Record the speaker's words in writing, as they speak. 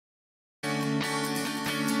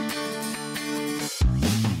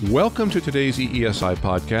Welcome to today's eESI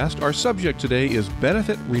podcast. Our subject today is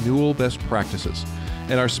benefit renewal best practices.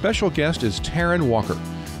 And our special guest is Taryn Walker.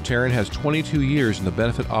 Taryn has 22 years in the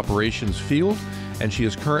benefit operations field, and she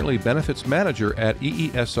is currently benefits manager at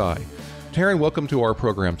eESI. Taryn, welcome to our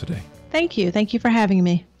program today. Thank you. Thank you for having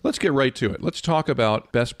me. Let's get right to it. Let's talk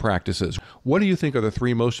about best practices. What do you think are the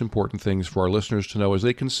three most important things for our listeners to know as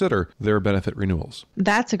they consider their benefit renewals?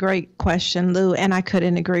 That's a great question, Lou, and I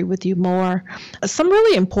couldn't agree with you more. Some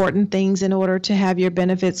really important things in order to have your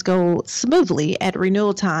benefits go smoothly at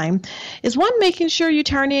renewal time is one, making sure you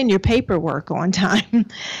turn in your paperwork on time.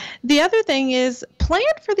 The other thing is plan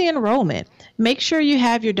for the enrollment. Make sure you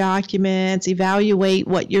have your documents, evaluate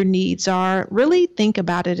what your needs are, really think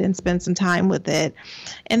about it and spend some time with it.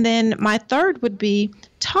 And then my third would be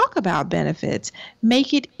talk about benefits.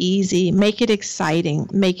 Make it easy, make it exciting,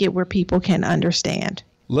 make it where people can understand.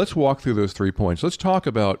 Let's walk through those 3 points. Let's talk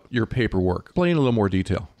about your paperwork. Explain in a little more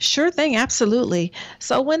detail. Sure thing, absolutely.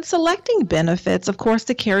 So when selecting benefits, of course,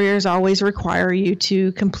 the carriers always require you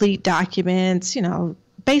to complete documents,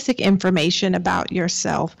 basic information about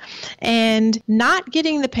yourself. And not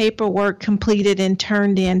getting the paperwork completed and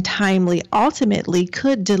turned in timely ultimately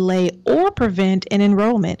could delay or prevent an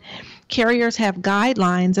enrollment. Carriers have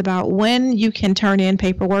guidelines about when you can turn in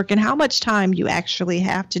paperwork and how much time you actually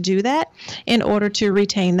have to do that in order to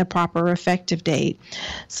retain the proper effective date.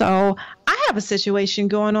 So I have a situation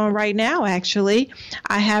going on right now, actually.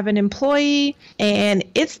 I have an employee, and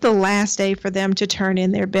it's the last day for them to turn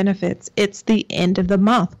in their benefits. It's the end of the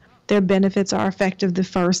month. Their benefits are effective the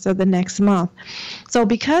first of the next month. So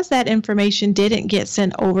because that information didn't get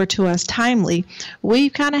sent over to us timely, we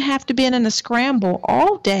kind of have to be in a scramble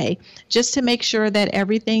all day just to make sure that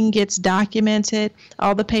everything gets documented,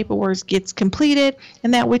 all the paperwork gets completed,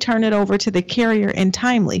 and that we turn it over to the carrier in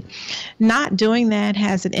timely. Not doing that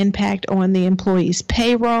has an impact on the employee's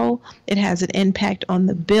payroll, it has an impact on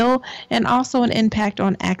the bill, and also an impact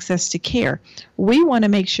on access to care. We want to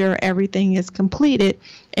make sure everything is completed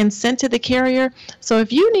and sent to the carrier. So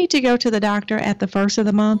if you need to go to the doctor at the first of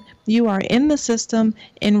the month, you are in the system,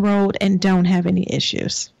 enrolled, and don't have any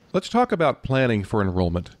issues. Let's talk about planning for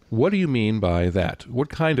enrollment. What do you mean by that? What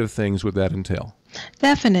kind of things would that entail?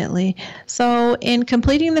 Definitely. So in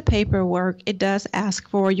completing the paperwork, it does ask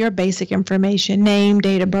for your basic information, name,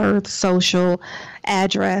 date of birth, social,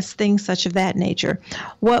 address, things such of that nature.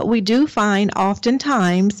 What we do find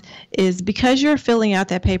oftentimes is because you're filling out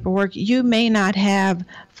that paperwork, you may not have,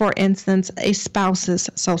 for instance, a spouse's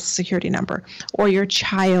social security number or your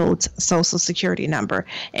child's social security number,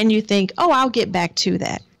 and you think, I'll get back to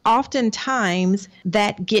that. Oftentimes,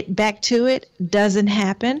 that get back to it doesn't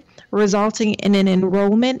happen, resulting in an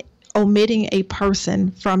enrollment omitting a person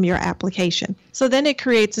from your application. So then it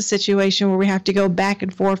creates a situation where we have to go back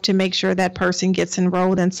and forth to make sure that person gets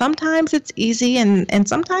enrolled. And sometimes it's easy and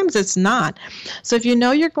sometimes it's not. So if you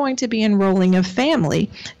know you're going to be enrolling a family,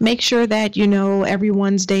 make sure that you know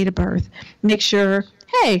everyone's date of birth. Make sure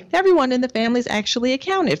everyone in the family is actually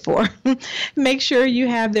accounted for. Make sure you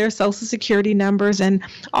have their social security numbers, and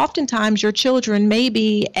oftentimes your children may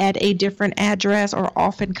be at a different address or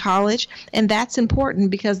off in college, and that's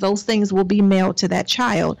important because those things will be mailed to that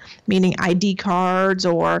child, meaning ID cards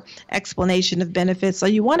or explanation of benefits. So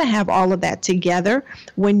you want to have all of that together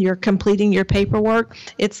when you're completing your paperwork.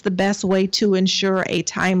 It's the best way to ensure a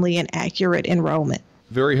timely and accurate enrollment.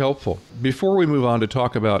 Very helpful. Before we move on to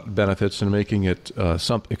talk about benefits and making it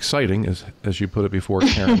something exciting, as you put it before,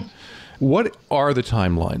 Taryn, what are the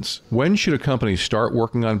timelines? When should a company start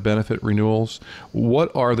working on benefit renewals?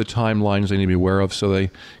 What are the timelines they need to be aware of so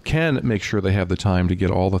they can make sure they have the time to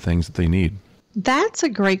get all the things that they need? That's a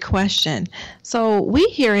great question. So we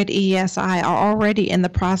here at eESI are already in the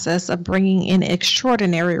process of bringing in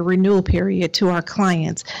extraordinary renewal period to our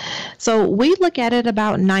clients. So we look at it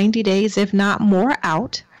about 90 days, if not more,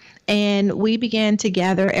 out. And we began to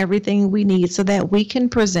gather everything we need so that we can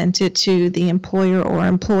present it to the employer or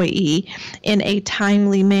employee in a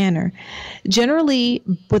timely manner. Generally,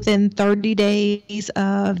 within 30 days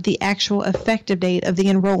of the actual effective date of the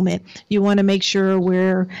enrollment, you want to make sure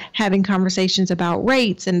we're having conversations about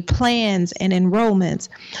rates and plans and enrollments.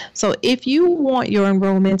 So if you want your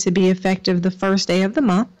enrollment to be effective the first day of the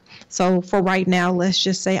month, so for right now, let's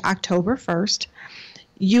just say October 1st,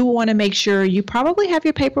 you want to make sure you probably have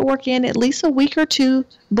your paperwork in at least a week or two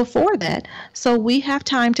before that. So we have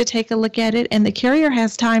time to take a look at it, and the carrier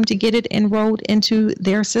has time to get it enrolled into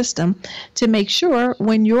their system to make sure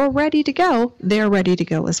when you're ready to go, they're ready to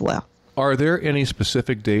go as well. Are there any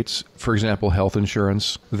specific dates, for example, health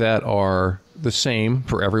insurance, that are the same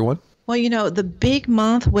for everyone? Well, the big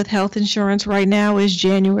month with health insurance right now is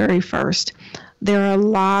January 1st. there are a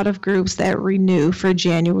lot of groups that renew for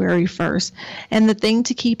January 1st. And the thing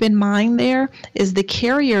to keep in mind there is the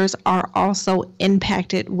carriers are also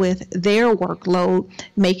impacted with their workload,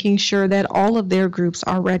 making sure that all of their groups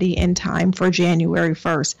are ready in time for January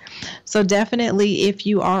 1st. So definitely, if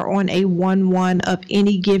you are on a 1/1 of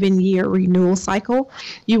any given year renewal cycle,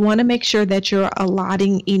 you want to make sure that you're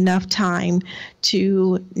allotting enough time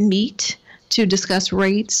to meet, to discuss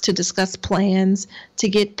rates, to discuss plans, to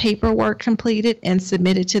get paperwork completed and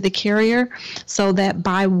submitted to the carrier so that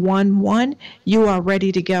by 1/1 you are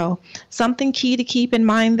ready to go. Something key to keep in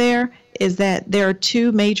mind there is that there are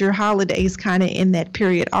two major holidays kind of in that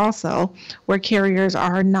period also where carriers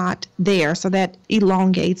are not there. So that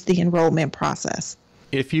elongates the enrollment process.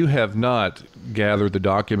 If you have not gathered the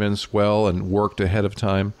documents well and worked ahead of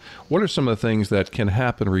time, what are some of the things that can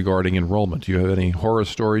happen regarding enrollment? Do you have any horror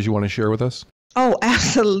stories you want to share with us? Oh,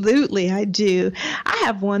 absolutely, I do. I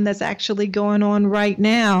have one that's actually going on right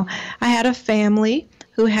now. I had a family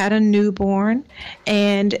who had a newborn,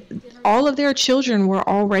 and all of their children were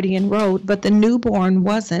already enrolled, but the newborn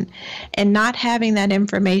wasn't. And not having that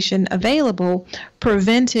information available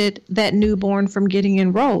prevented that newborn from getting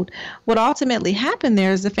enrolled. What ultimately happened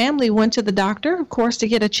there is the family went to the doctor, of course, to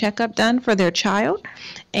get a checkup done for their child,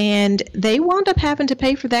 and they wound up having to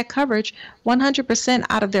pay for that coverage 100%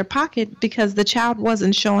 out of their pocket because the child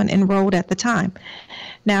wasn't showing enrolled at the time.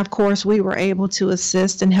 Now, of course, we were able to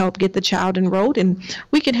assist and help get the child enrolled, and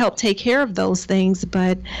we can help take care of those things,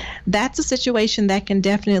 but that's a situation that can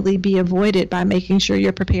definitely be avoided by making sure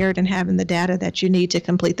you're prepared and having the data that you need to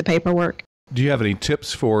complete the paperwork. Do you have any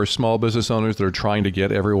tips for small business owners that are trying to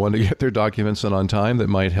get everyone to get their documents in on time that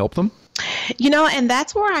might help them? You know, and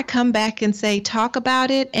that's where I come back and say, talk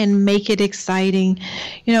about it and make it exciting.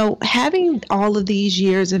 You know, having all of these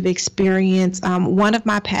years of experience, one of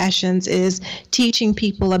my passions is teaching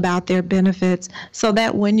people about their benefits so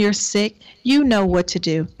that when you're sick, you know what to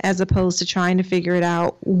do as opposed to trying to figure it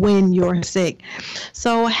out when you're sick.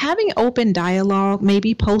 So having open dialogue,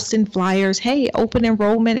 maybe posting flyers, hey, open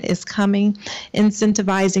enrollment is coming,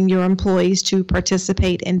 incentivizing your employees to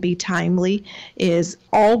participate and be timely is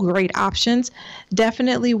all great options.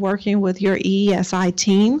 Definitely working with your eESI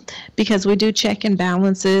team because we do check and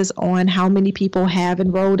balances on how many people have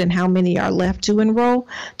enrolled and how many are left to enroll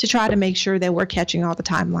to try to make sure that we're catching all the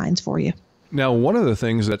timelines for you. Now, one of the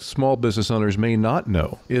things that small business owners may not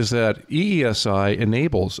know is that eESI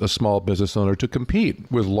enables a small business owner to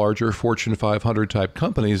compete with larger Fortune 500 type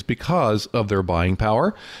companies because of their buying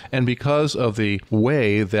power and because of the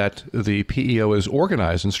way that the PEO is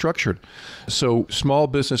organized and structured. So small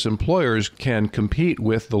business employers can compete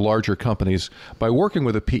with the larger companies by working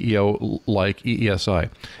with a PEO like eESI.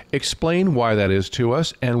 Explain why that is to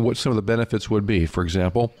us and what some of the benefits would be. For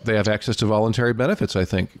example, they have access to voluntary benefits, I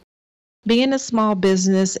think. Being a small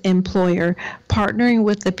business employer, partnering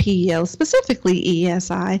with the PEO, specifically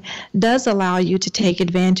eESI, does allow you to take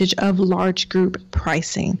advantage of large group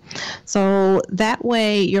pricing. So that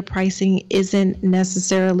way your pricing isn't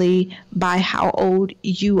necessarily by how old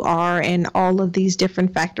you are and all of these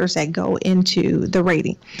different factors that go into the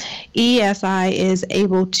rating. eESI is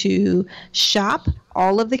able to shop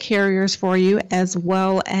all of the carriers for you, as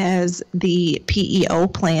well as the PEO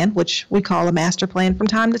plan, which we call a master plan from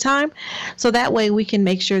time to time. So that way we can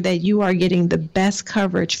make sure that you are getting the best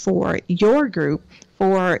coverage for your group,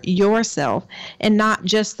 for yourself, and not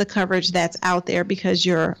just the coverage that's out there because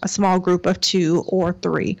you're a small group of 2 or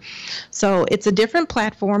 3. So it's a different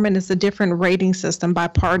platform and it's a different rating system by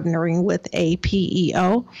partnering with a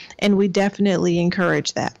PEO, and we definitely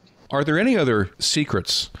encourage that. Are there any other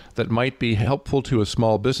secrets that might be helpful to a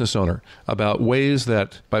small business owner about ways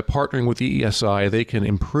that by partnering with eESI, they can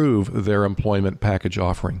improve their employment package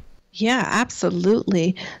offering? Yeah,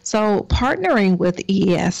 absolutely. So partnering with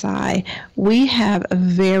eESI, we have a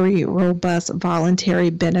very robust voluntary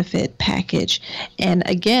benefit package. And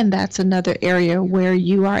again, that's another area where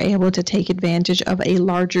you are able to take advantage of a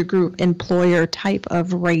larger group employer type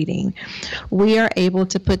of rating. We are able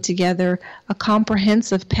to put together a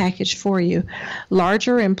comprehensive package for you.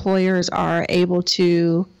 Larger employers are able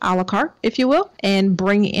to a la carte, if you will, and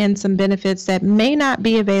bring in some benefits that may not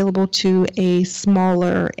be available to a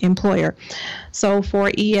smaller employer. So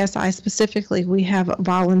for eESI specifically, we have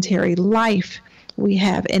voluntary life. We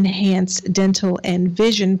have enhanced dental and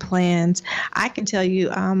vision plans. I can tell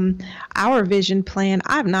you our vision plan,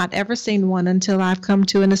 I've not ever seen one until I've come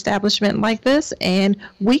to an establishment like this, and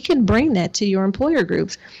we can bring that to your employer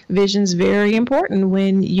groups. Vision's very important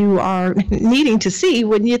when you are needing to see,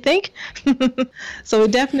 wouldn't you think? So we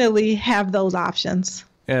definitely have those options.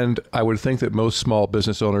 And I would think that most small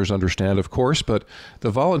business owners understand, of course, but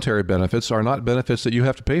the voluntary benefits are not benefits that you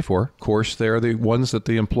have to pay for. Of course, they're the ones that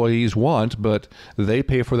the employees want, but they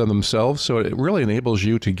pay for them themselves. So it really enables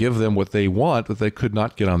you to give them what they want that they could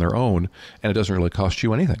not get on their own, and it doesn't really cost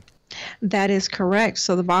you anything. That is correct.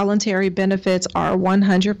 So the voluntary benefits are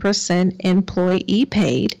 100% employee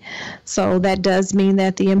paid. So that does mean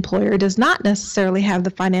that the employer does not necessarily have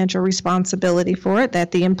the financial responsibility for it,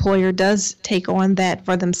 that the employer does take on that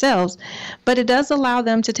for themselves, but it does allow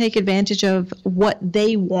them to take advantage of what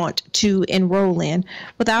they want to enroll in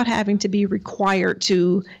without having to be required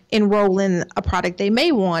to enroll in a product they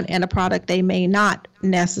may want and a product they may not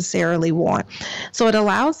necessarily want. So it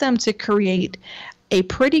allows them to create a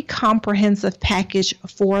pretty comprehensive package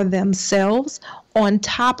for themselves on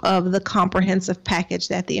top of the comprehensive package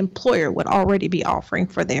that the employer would already be offering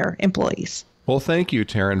for their employees. Well, thank you,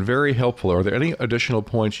 Taryn. Very helpful. Are there any additional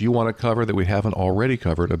points you want to cover that we haven't already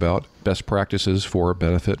covered about best practices for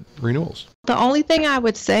benefit renewals? The only thing I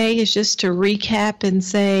would say is just to recap and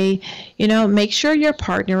say, make sure you're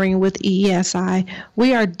partnering with eESI.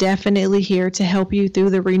 We are definitely here to help you through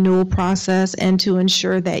the renewal process and to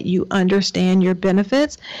ensure that you understand your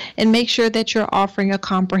benefits and make sure that you're offering a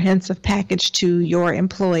comprehensive package to your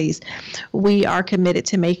employees. We are committed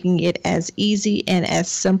to making it as easy and as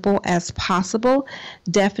simple as possible,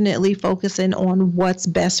 definitely focusing on what's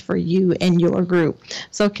best for you and your group.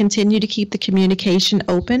 So continue to keep the communication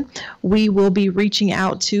open. We will be reaching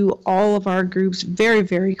out to all of our groups very,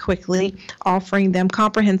 very quickly, offering them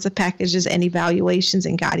comprehensive packages and evaluations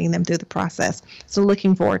and guiding them through the process. So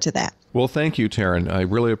looking forward to that. Well, thank you, Taryn. I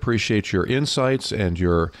really appreciate your insights and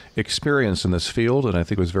your experience in this field, and I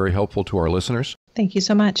think it was very helpful to our listeners. Thank you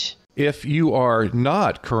so much. If you are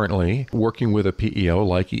not currently working with a PEO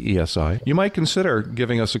like eESI, you might consider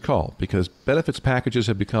giving us a call because benefits packages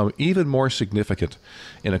have become even more significant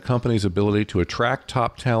in a company's ability to attract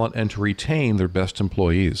top talent and to retain their best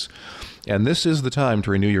employees. And this is the time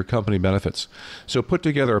to renew your company benefits. So put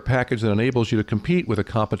together a package that enables you to compete with a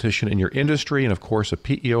competition in your industry. And of course, a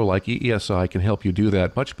PEO like eESI can help you do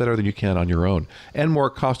that much better than you can on your own and more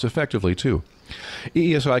cost effectively too.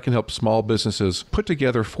 eESI can help small businesses put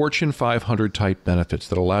together Fortune 500 type benefits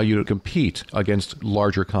that allow you to compete against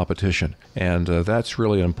larger competition. And that's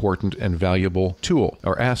really an important and valuable tool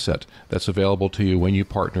or asset that's available to you when you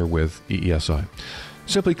partner with eESI.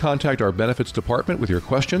 Simply contact our benefits department with your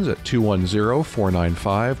questions at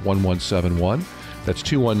 210-495-1171. That's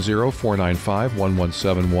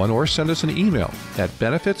 210-495-1171, or send us an email at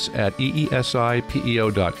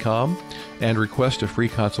benefits@eesipeo.com and request a free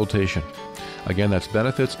consultation. Again, that's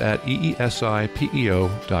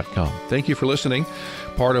benefits@eesipeo.com. Thank you for listening.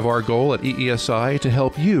 Part of our goal at eESI to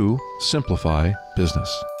help you simplify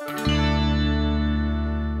business.